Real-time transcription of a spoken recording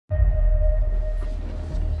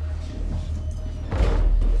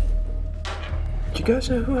You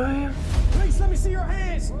guys know who I am? Please let me see your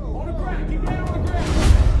hands. On the ground. Keep your hand on the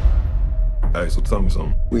ground. Hey, so tell me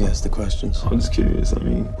something. We asked the questions. I'm just curious.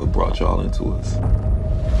 What brought y'all into us?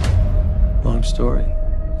 Long story.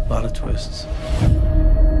 A lot of twists.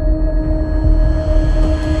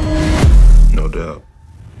 No doubt.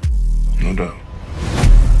 No doubt.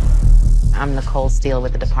 I'm Nicole Steele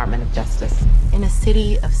with the Department of Justice. In a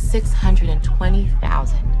city of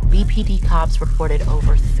 620,000, BPD cops reported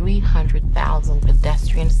over 300,000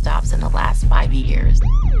 pedestrian stops in the last 5 years.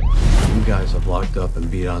 You guys have locked up and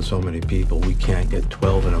beat on so many people, we can't get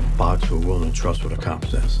 12 in a box who are willing to trust what a cop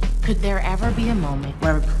says. Could there ever be a moment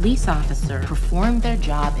where a police officer performed their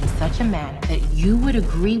job in such a manner that you would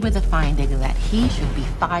agree with the finding that he should be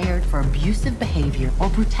fired for abusive behavior or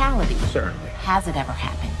brutality? Certainly. Has it ever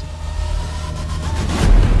happened?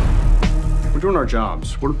 We're doing our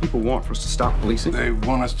jobs. What do people want? For us to stop policing? They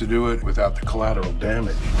want us to do it without the collateral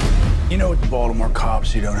damage. You know what the Baltimore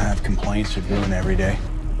cops who don't have complaints are doing every day?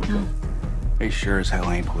 No. They sure as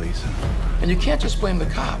hell ain't policing. And you can't just blame the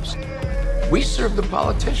cops. We serve the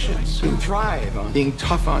politicians who thrive on being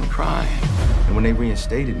tough on crime. And when they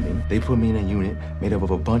reinstated me, they put me in a unit made up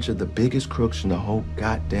of a bunch of the biggest crooks in the whole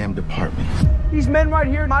goddamn department. These men right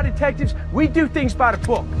here, my detectives, we do things by the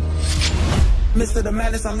book. Mr. The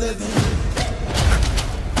Madness I'm living.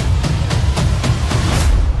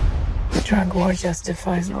 Drug war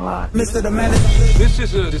justifies a lot. Mr. The Madness. This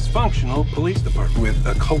is a dysfunctional police department with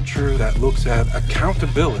a culture that looks at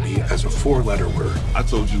accountability as a four-letter word. I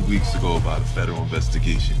told you weeks ago about a federal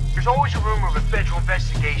investigation. There's always a rumor of a federal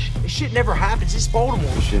investigation. This shit never happens. It's Baltimore.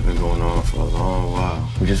 This shit been going on for a long while.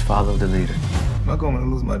 We just followed the leader. Am I going to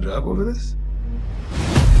lose my job over this?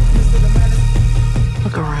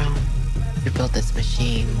 Look around. We built this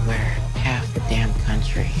machine where half the damn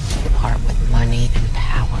country part with money and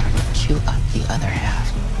power, chew up the other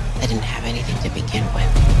half that didn't have anything to begin with.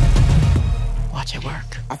 Watch it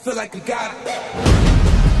work. I feel like you got it.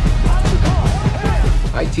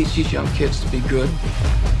 I teach these young kids to be good,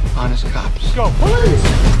 honest cops. Go, police!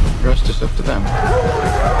 The rest is up to them.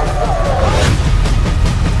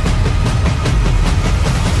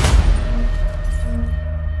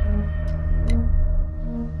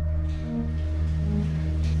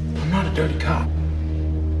 I'm not a dirty cop.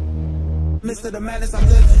 Mr. The Madness I'm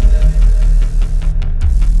living.